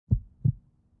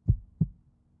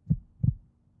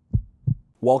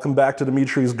Welcome back to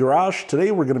Dimitri's Garage.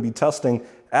 Today we're going to be testing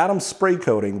atom spray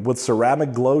coating with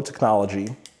ceramic glow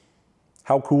technology.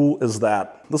 How cool is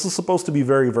that? This is supposed to be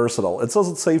very versatile. It says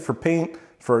it's safe for paint,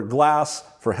 for glass,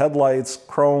 for headlights,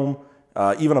 chrome,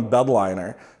 even a bed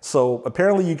liner. So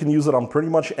apparently you can use it on pretty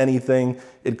much anything.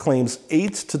 It claims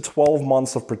 8 to 12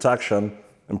 months of protection.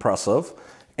 Impressive.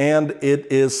 And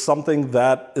it is something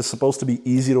that is supposed to be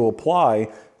easy to apply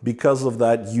because of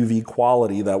that UV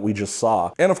quality that we just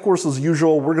saw. And of course, as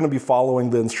usual, we're gonna be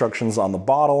following the instructions on the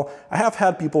bottle. I have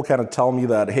had people kind of tell me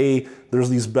that, hey,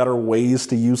 there's these better ways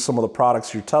to use some of the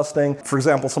products you're testing. For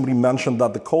example, somebody mentioned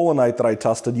that the Colanite that I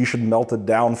tested, you should melt it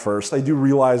down first. I do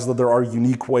realize that there are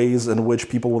unique ways in which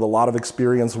people with a lot of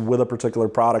experience with a particular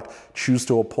product choose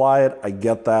to apply it. I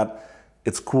get that.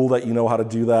 It's cool that you know how to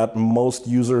do that. Most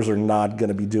users are not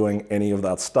gonna be doing any of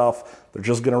that stuff. They're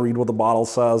just gonna read what the bottle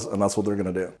says, and that's what they're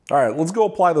gonna do. All right, let's go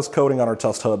apply this coating on our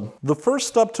test hood. The first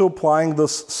step to applying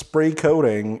this spray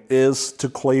coating is to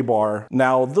clay bar.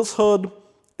 Now, this hood,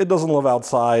 it doesn't live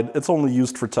outside. It's only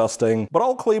used for testing, but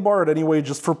I'll clay bar it anyway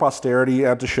just for posterity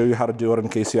and to show you how to do it in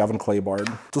case you haven't clay barred.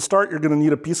 To start, you're gonna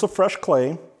need a piece of fresh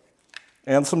clay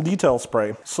and some detail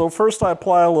spray. So first I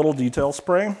apply a little detail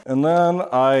spray, and then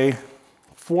I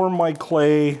form my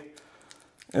clay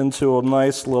into a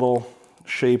nice little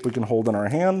shape we can hold in our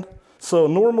hand. So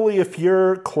normally if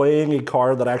you're claying a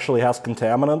car that actually has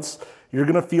contaminants, you're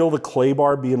gonna feel the clay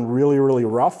bar being really, really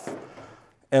rough,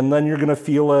 and then you're gonna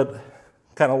feel it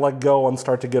kind of let go and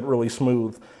start to get really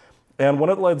smooth. And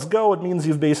when it lets go, it means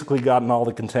you've basically gotten all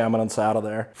the contaminants out of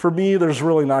there. For me, there's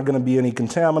really not gonna be any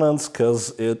contaminants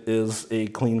because it is a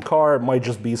clean car. It might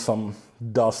just be some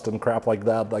dust and crap like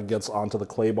that that gets onto the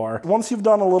clay bar. Once you've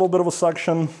done a little bit of a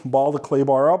section, ball the clay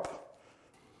bar up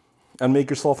and make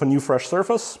yourself a new fresh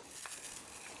surface.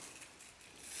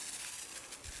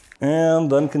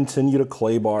 And then continue to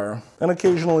clay bar. And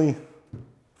occasionally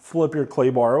flip your clay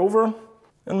bar over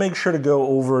and make sure to go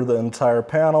over the entire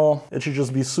panel. It should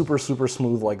just be super, super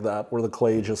smooth like that, where the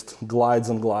clay just glides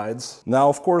and glides. Now,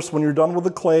 of course, when you're done with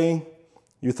the clay,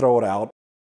 you throw it out.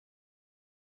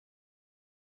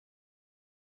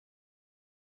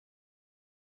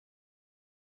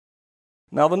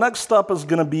 Now the next step is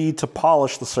gonna be to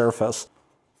polish the surface.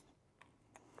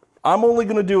 I'm only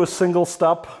gonna do a single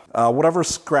step. Whatever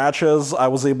scratches I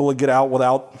was able to get out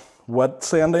without wet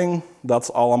sanding, that's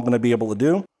all I'm gonna be able to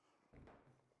do.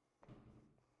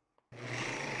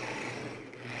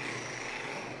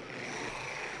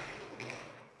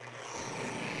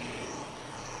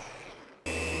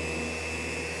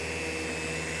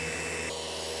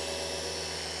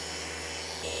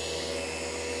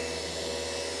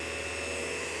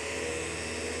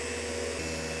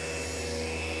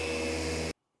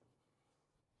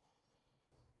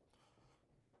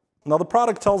 Now the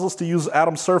product tells us to use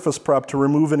Atom Surface Prep to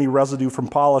remove any residue from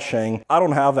polishing. I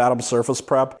don't have Atom Surface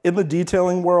Prep. In the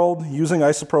detailing world, using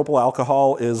isopropyl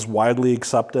alcohol is widely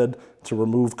accepted to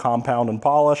remove compound and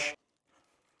polish.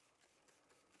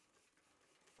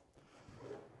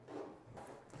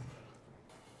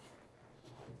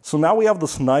 So now we have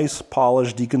this nice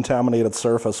polished decontaminated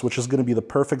surface, which is going to be the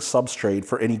perfect substrate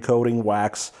for any coating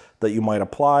wax that you might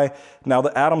apply. Now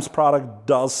the Atoms product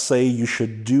does say you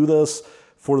should do this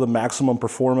for the maximum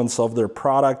performance of their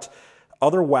product.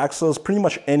 Other waxes, pretty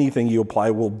much anything you apply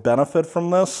will benefit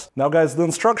from this. Now guys, the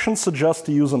instructions suggest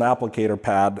to use an applicator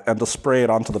pad and to spray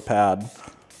it onto the pad.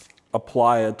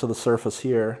 Apply it to the surface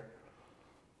here.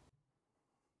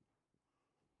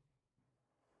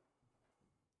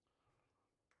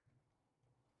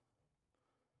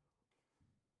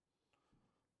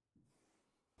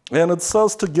 And it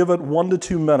says to give it 1 to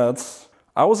 2 minutes.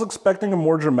 I was expecting a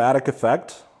more dramatic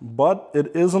effect, but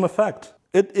it is an effect.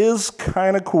 It is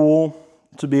kind of cool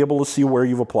to be able to see where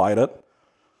you've applied it.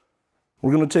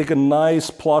 We're going to take a nice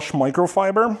plush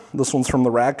microfiber. This one's from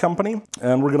the Rag Company,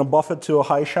 and we're going to buff it to a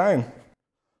high shine.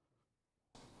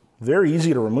 Very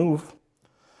easy to remove.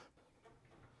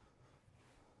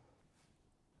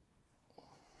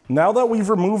 Now that we've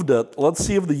removed it, let's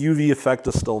see if the UV effect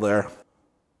is still there.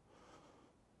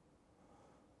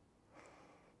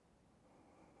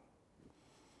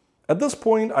 At this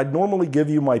point, I'd normally give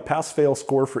you my pass-fail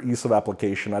score for ease of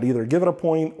application. I'd either give it a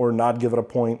point or not give it a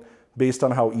point based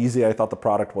on how easy I thought the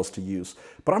product was to use.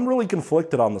 But I'm really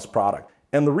conflicted on this product.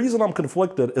 And the reason I'm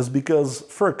conflicted is because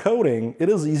for a coating, it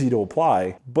is easy to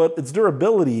apply, but its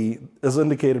durability, as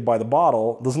indicated by the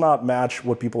bottle, does not match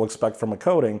what people expect from a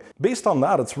coating. Based on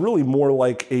that, it's really more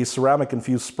like a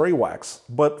ceramic-infused spray wax.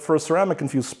 But for a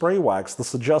ceramic-infused spray wax, the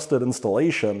suggested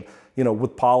installation,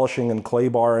 with polishing and clay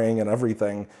barring and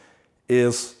everything,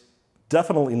 is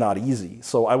definitely not easy,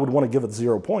 so I would want to give it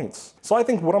 0 points. So I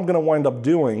think what I'm going to wind up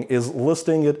doing is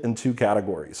listing it in 2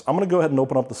 categories. I'm going to go ahead and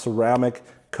open up the ceramic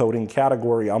coating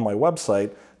category on my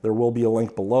website. There will be a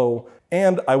link below,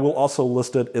 and I will also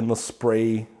list it in the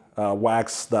spray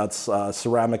wax that's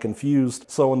ceramic infused.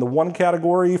 So in the 1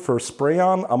 category for spray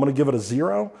on, I'm going to give it a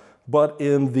 0, but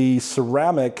in the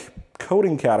ceramic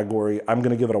coating category, I'm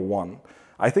going to give it a 1.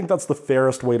 I think that's the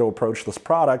fairest way to approach this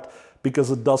product because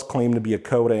it does claim to be a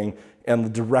coating and the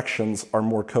directions are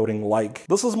more coating-like.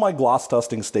 This is my gloss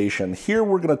testing station. Here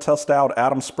we're going to test out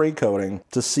Atom spray coating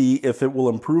to see if it will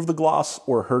improve the gloss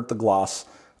or hurt the gloss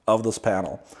of this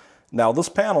panel. Now this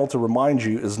panel, to remind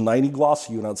you, is 90 gloss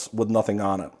units with nothing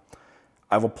on it.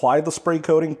 I've applied the spray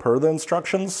coating per the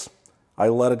instructions. I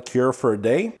let it cure for a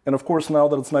day. And of course, now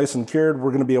that it's nice and cured, we're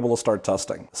going to be able to start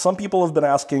testing. Some people have been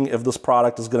asking if this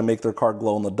product is going to make their car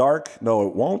glow in the dark. No,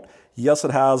 it won't. Yes,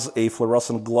 it has a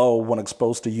fluorescent glow when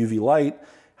exposed to UV light.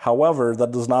 However,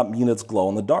 that does not mean it's glow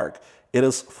in the dark. It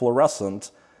is fluorescent,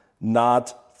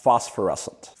 not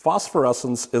phosphorescent.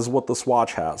 Phosphorescence is what the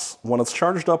swatch has. When it's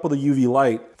charged up with a UV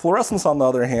light, fluorescence, on the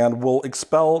other hand, will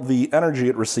expel the energy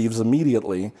it receives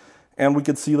immediately. And we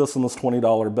could see this in this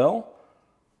 $20 bill.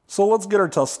 So let's get our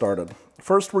test started.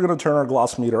 First, we're going to turn our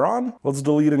gloss meter on. Let's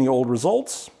delete any old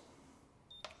results.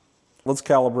 Let's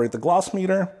calibrate the gloss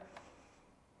meter.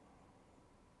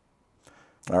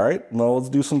 All right, now let's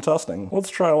do some testing. Let's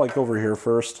try like over here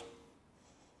first.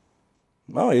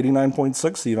 Oh,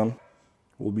 89.6 even.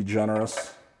 We'll be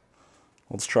generous.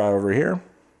 Let's try over here.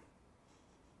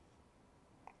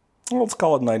 Well, let's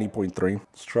call it 90.3.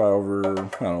 Let's try over, I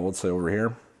don't know, let's say over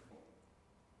here.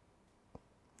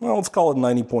 Well, let's call it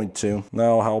 90.2.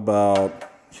 Now, how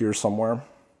about here somewhere?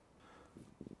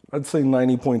 I'd say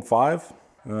 90.5.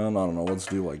 And I don't know, let's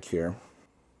do like here.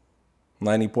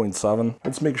 90.7.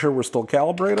 Let's make sure we're still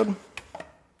calibrated.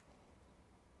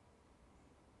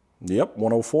 Yep,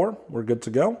 104. We're good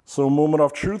to go. So moment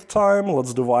of truth time.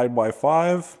 Let's divide by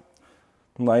 5.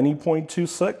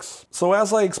 90.26. So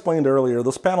as I explained earlier,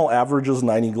 this panel averages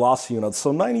 90 gloss units.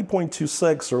 So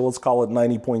 90.26, or let's call it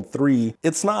 90.3,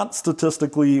 it's not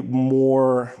statistically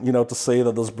more, to say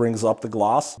that this brings up the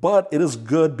gloss, but it is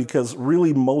good because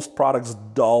really most products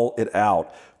dull it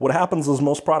out. What happens is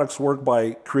most products work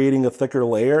by creating a thicker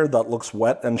layer that looks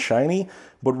wet and shiny,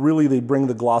 but really they bring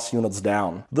the gloss units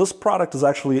down. This product has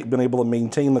actually been able to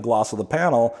maintain the gloss of the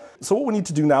panel. So what we need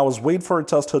to do now is wait for our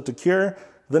test hood to cure,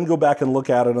 then go back and look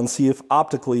at it and see if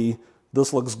optically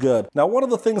this looks good. Now, one of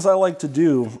the things I like to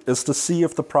do is to see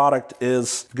if the product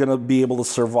is gonna be able to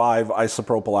survive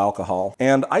isopropyl alcohol.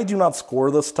 And I do not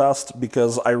score this test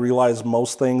because I realize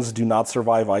most things do not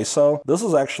survive ISO. This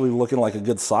is actually looking like a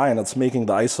good sign. It's making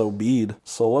the ISO bead.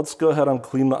 So let's go ahead and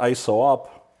clean the ISO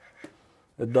up.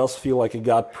 It does feel like it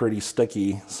got pretty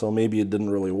sticky, so maybe it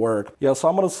didn't really work. Yeah, so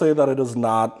I'm gonna say that it is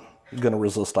not gonna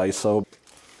resist ISO.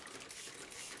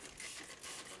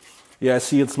 Yeah, I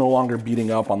see it's no longer beating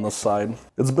up on this side.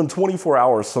 It's been 24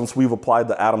 hours since we've applied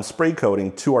the Atom spray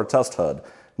coating to our test hood.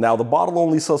 Now, the bottle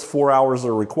only says 4 hours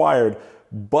are required,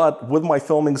 but with my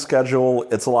filming schedule,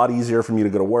 it's a lot easier for me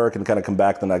to go to work and kind of come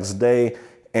back the next day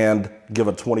and give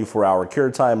a 24-hour cure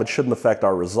time. It shouldn't affect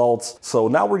our results. So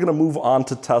now we're gonna move on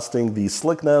to testing the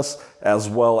slickness as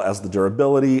well as the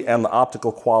durability and the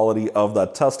optical quality of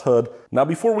that test hood. Now,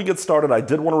 before we get started, I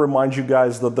did want to remind you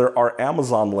guys that there are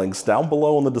Amazon links down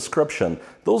below in the description.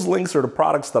 Those links are the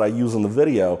products that I use in the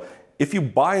video. If you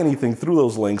buy anything through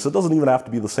those links, it doesn't even have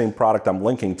to be the same product I'm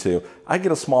linking to. I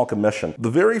get a small commission. The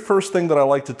very first thing that I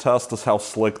like to test is how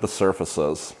slick the surface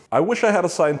is. I wish I had a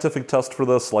scientific test for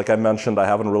this. Like I mentioned, I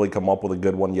haven't really come up with a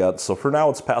good one yet. So for now,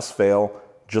 it's pass-fail,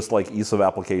 just like ease of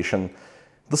application.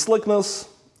 The slickness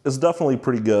is definitely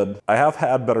pretty good. I have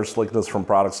had better slickness from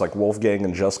products like Wolfgang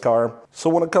and Jeskar. So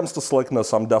when it comes to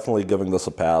slickness, I'm definitely giving this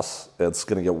a pass. It's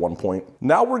gonna get 1 point.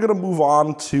 Now we're gonna move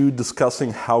on to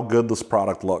discussing how good this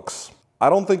product looks.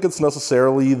 I don't think it's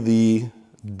necessarily the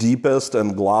deepest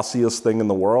and glossiest thing in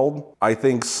the world. I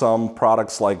think some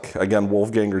products like, again,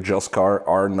 Wolfgang or Jeskar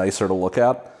are nicer to look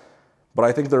at, but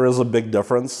I think there is a big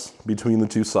difference between the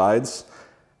two sides.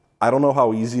 I don't know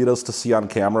how easy it is to see on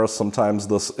camera. Sometimes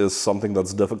this is something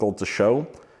that's difficult to show.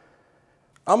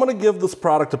 I'm gonna give this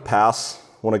product a pass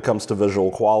when it comes to visual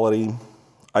quality.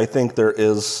 I think there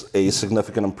is a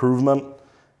significant improvement.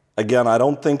 Again, I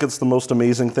don't think it's the most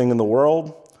amazing thing in the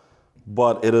world,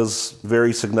 but it is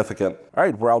very significant. All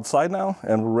right, we're outside now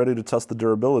and we're ready to test the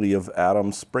durability of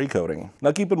Atom spray coating.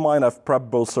 Now keep in mind, I've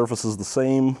prepped both surfaces the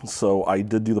same, so I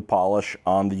did do the polish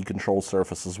on the control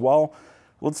surface as well.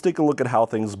 Let's take a look at how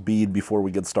things bead before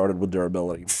we get started with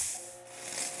durability.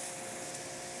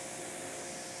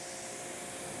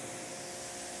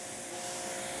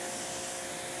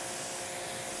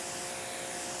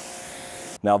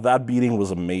 Now that beading was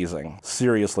amazing.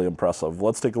 Seriously impressive.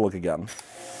 Let's take a look again.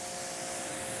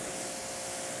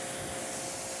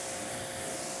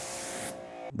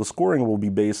 The scoring will be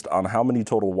based on how many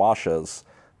total washes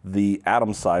the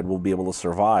Atom side will be able to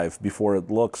survive before it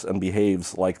looks and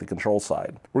behaves like the control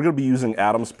side. We're going to be using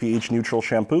Atom's pH neutral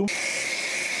shampoo.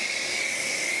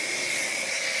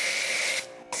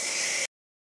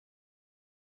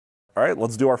 All right,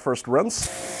 let's do our first rinse.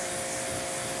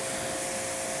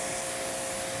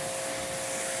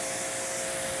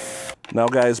 Now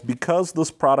guys, because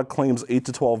this product claims 8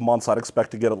 to 12 months, I'd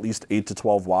expect to get at least 8 to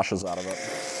 12 washes out of it.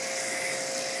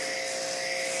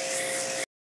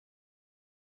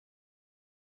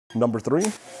 Number 3.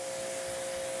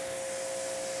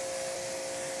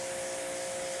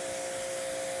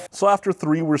 So after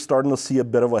 3, we're starting to see a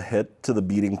bit of a hit to the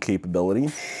beading capability.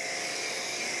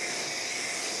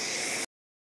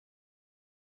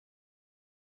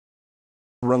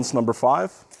 Rinse number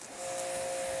 5.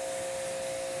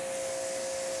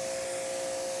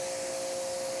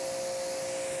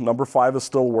 Number 5 is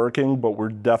still working, but we're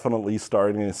definitely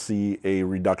starting to see a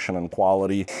reduction in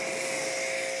quality.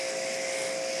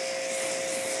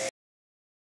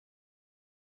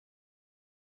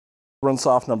 Rinse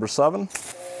off number 7.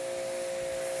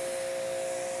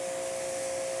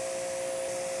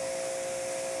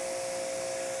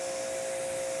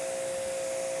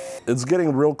 It's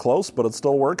getting real close, but it's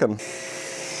still working.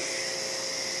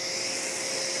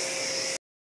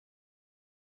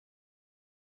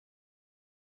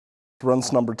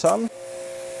 Rinse number 10.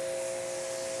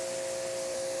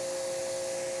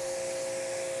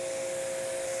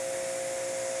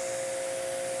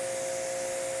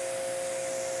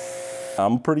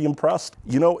 I'm pretty impressed.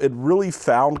 You know, it really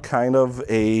found kind of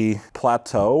a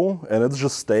plateau, and it's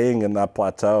just staying in that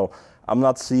plateau. I'm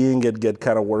not seeing it get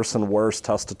kind of worse and worse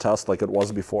test to test like it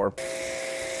was before.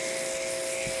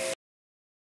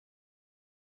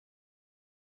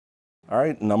 All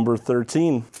right, number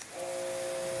 13.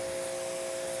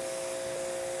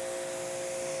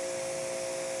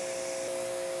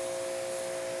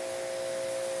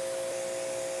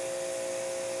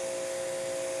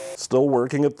 Still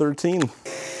working at 13.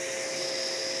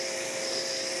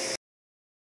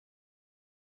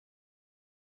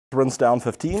 Rinse down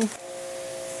 15.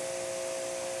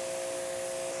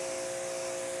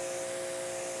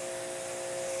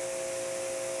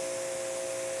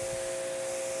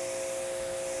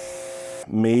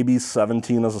 Maybe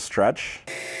 17 as a stretch.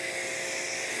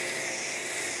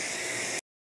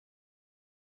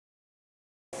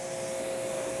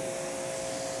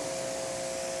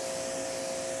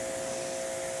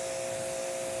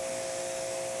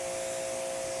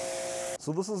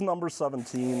 So this is number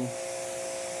 17.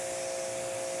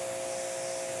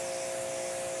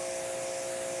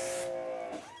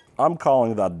 I'm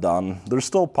calling that done. There's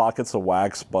still pockets of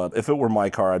wax, but if it were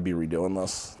my car, I'd be redoing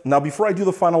this. Now, before I do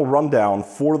the final rundown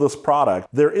for this product,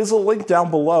 there is a link down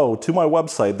below to my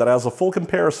website that has a full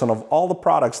comparison of all the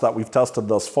products that we've tested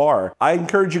thus far. I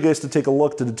encourage you guys to take a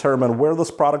look to determine where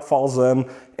this product falls in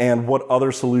and what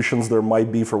other solutions there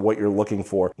might be for what you're looking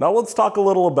for. Now let's talk a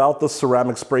little about the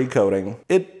ceramic spray coating.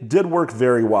 It did work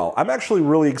very well. I'm actually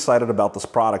really excited about this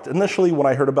product. Initially, when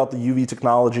I heard about the UV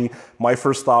technology, my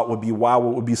first thought would be, wow,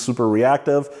 it would be super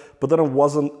reactive, but then it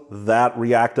wasn't that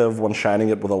reactive when shining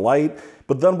it with a light.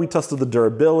 But then we tested the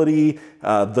durability,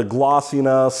 the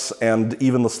glossiness, and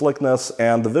even the slickness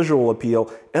and the visual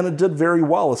appeal, and it did very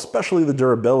well, especially the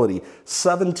durability.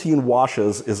 17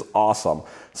 washes is awesome.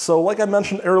 So like I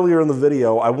mentioned earlier in the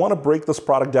video, I want to break this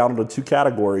product down into 2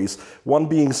 categories, one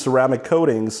being ceramic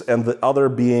coatings and the other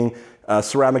being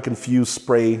ceramic infused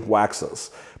spray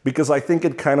waxes, because I think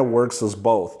it kind of works as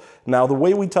both. Now, the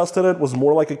way we tested it was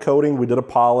more like a coating. We did a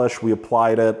polish, we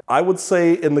applied it. I would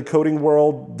say in the coating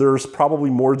world, there's probably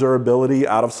more durability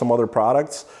out of some other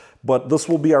products, but this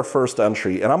will be our first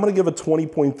entry. And I'm gonna give it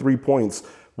 20.3 points,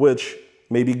 which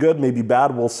may be good, may be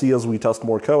bad. We'll see as we test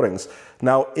more coatings.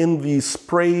 Now, in the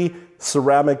spray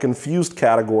ceramic infused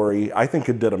category, I think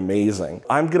it did amazing.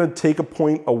 I'm gonna take a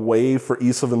point away for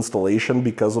ease of installation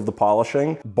because of the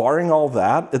polishing. Barring all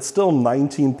that, it's still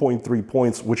 19.3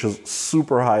 points, which is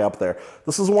super high up there.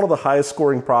 This is one of the highest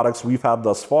scoring products we've had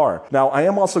thus far. Now, I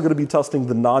am also gonna be testing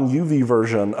the non-UV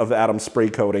version of Atom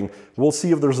spray coating. We'll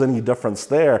see if there's any difference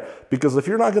there, because if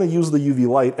you're not gonna use the UV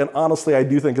light, and honestly, I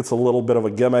do think it's a little bit of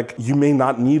a gimmick, you may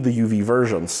not need the UV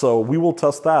version. So we will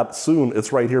test that soon.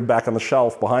 It's right here back on the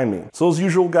shelf behind me. So as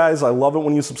usual, guys, I love it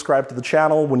when you subscribe to the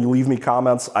channel, when you leave me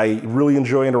comments. I really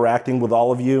enjoy interacting with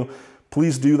all of you.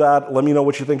 Please do that. Let me know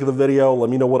what you think of the video. Let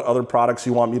me know what other products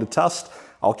you want me to test.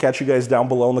 I'll catch you guys down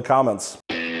below in the comments.